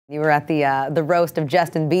You were at the roast of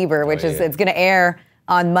Justin Bieber, which yeah. it's going to air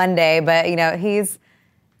on Monday, but you know he's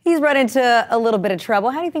run into a little bit of trouble.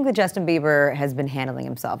 How do you think that Justin Bieber has been handling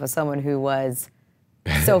himself as someone who was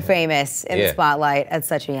so famous in the spotlight at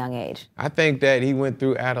such a young age? I think that he went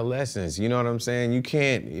through adolescence. You know what I'm saying? You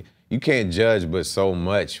can't judge but so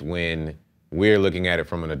much when we're looking at it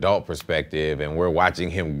from an adult perspective and we're watching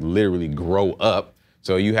him literally grow up.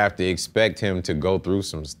 So you have to expect him to go through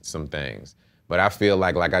some things. But I feel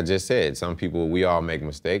like I just said, some people, we all make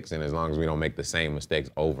mistakes, and as long as we don't make the same mistakes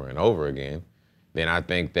over and over again, then I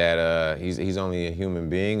think that he's only a human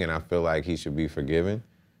being, and I feel like he should be forgiven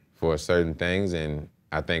for certain things. And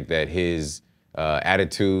I think that his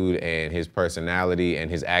attitude and his personality and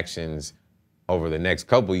his actions over the next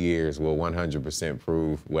couple years will 100%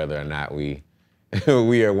 prove whether or not we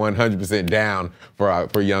we are 100% down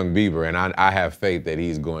for young Bieber. And I have faith that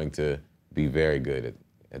he's going to be very good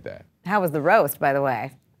at that. How was the roast, by the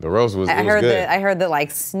way? The roast was, I good. I heard that like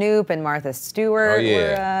Snoop and Martha Stewart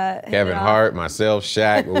were Kevin Hart, myself,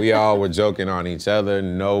 Shaq, we all were joking on each other.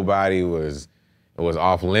 Nobody was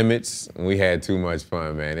off limits. We had too much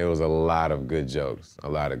fun, man. It was a lot of good jokes,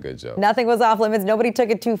 Nothing was off limits. Nobody took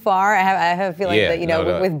it too far. I have a feeling that, you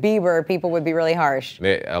know, with Bieber, people would be really harsh.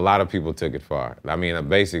 A lot of people took it far. I mean,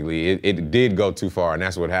 basically, it did go too far, and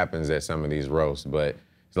that's what happens at some of these roasts. But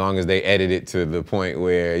as long as they edit it to the point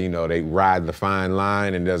where, you know, they ride the fine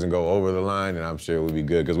line and doesn't go over the line, then I'm sure it would be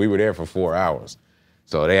good. Because we were there for 4 hours.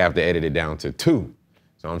 So they have to edit it down to 2.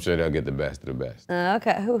 So I'm sure they'll get the best of the best.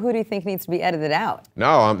 Okay, who do you think needs to be edited out? No,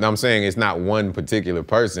 I'm saying it's not one particular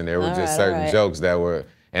person. There were just certain jokes that were,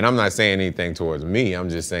 and I'm not saying anything towards me. I'm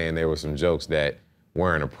just saying there were some jokes that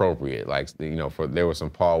weren't appropriate. Like, you know, there were some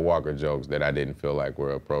Paul Walker jokes that I didn't feel like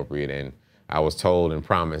were appropriate, and I was told and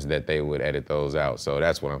promised that they would edit those out. So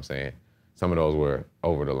that's what I'm saying. Some of those were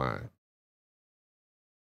over the line.